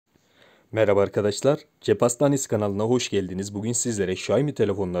Merhaba arkadaşlar, Cep Hastanesi kanalına hoş geldiniz. Bugün sizlere Xiaomi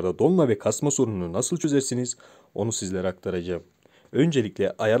telefonlarda donma ve kasma sorununu nasıl çözersiniz onu sizlere aktaracağım.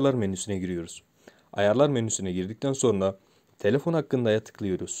 Öncelikle ayarlar menüsüne giriyoruz. Ayarlar menüsüne girdikten sonra telefon hakkındaya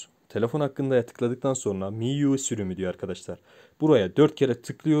tıklıyoruz. Telefon hakkındaya tıkladıktan sonra MIUI sürümü diyor arkadaşlar. Buraya 4 kere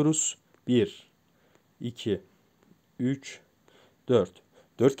tıklıyoruz. 1, 2, 3, 4.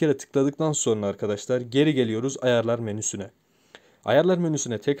 4 kere tıkladıktan sonra arkadaşlar geri geliyoruz ayarlar menüsüne. Ayarlar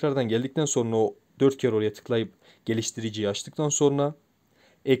menüsüne tekrardan geldikten sonra o 4 kere oraya tıklayıp geliştiriciyi açtıktan sonra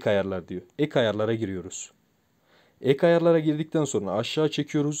ek ayarlar diyor. Ek ayarlara giriyoruz. Ek ayarlara girdikten sonra aşağı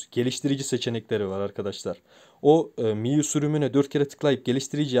çekiyoruz. Geliştirici seçenekleri var arkadaşlar. O MIUI sürümüne 4 kere tıklayıp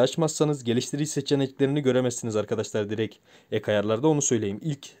geliştiriciyi açmazsanız geliştirici seçeneklerini göremezsiniz arkadaşlar direkt ek ayarlarda, onu söyleyeyim.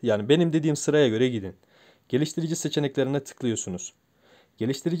 İlk yani benim dediğim sıraya göre gidin. Geliştirici seçeneklerine tıklıyorsunuz.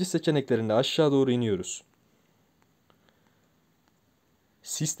 Geliştirici seçeneklerinde aşağı doğru iniyoruz.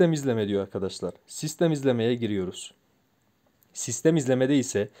 Sistem izleme diyor arkadaşlar. Sistem izlemeye giriyoruz. Sistem izlemede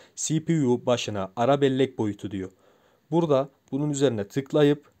ise CPU başına ara bellek boyutu diyor. Burada bunun üzerine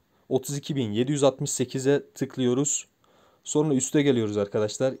tıklayıp 32.768'e tıklıyoruz. Sonra üste geliyoruz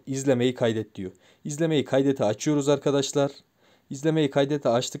arkadaşlar. İzlemeyi kaydet diyor. İzlemeyi kaydete açıyoruz arkadaşlar. İzlemeyi kaydete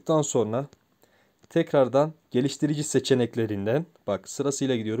açtıktan sonra tekrardan geliştirici seçeneklerinden, bak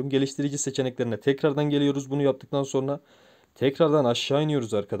sırasıyla gidiyorum. Geliştirici seçeneklerine tekrardan geliyoruz. Bunu yaptıktan sonra tekrardan aşağı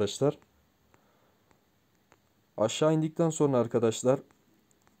iniyoruz arkadaşlar. Aşağı indikten sonra arkadaşlar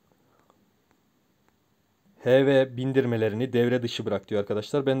HV bindirmelerini devre dışı bırak diyor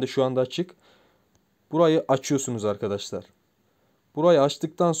arkadaşlar. Ben de şu anda açık. Burayı açıyorsunuz arkadaşlar. Burayı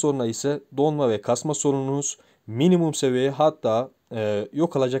açtıktan sonra ise donma ve kasma sorununuz minimum seviyeye, hatta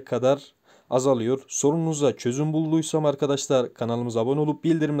yok olacak kadar azalıyor. Sorununuza çözüm bulduysam arkadaşlar kanalımıza abone olup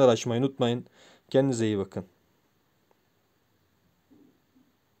bildirimler açmayı unutmayın. Kendinize iyi bakın.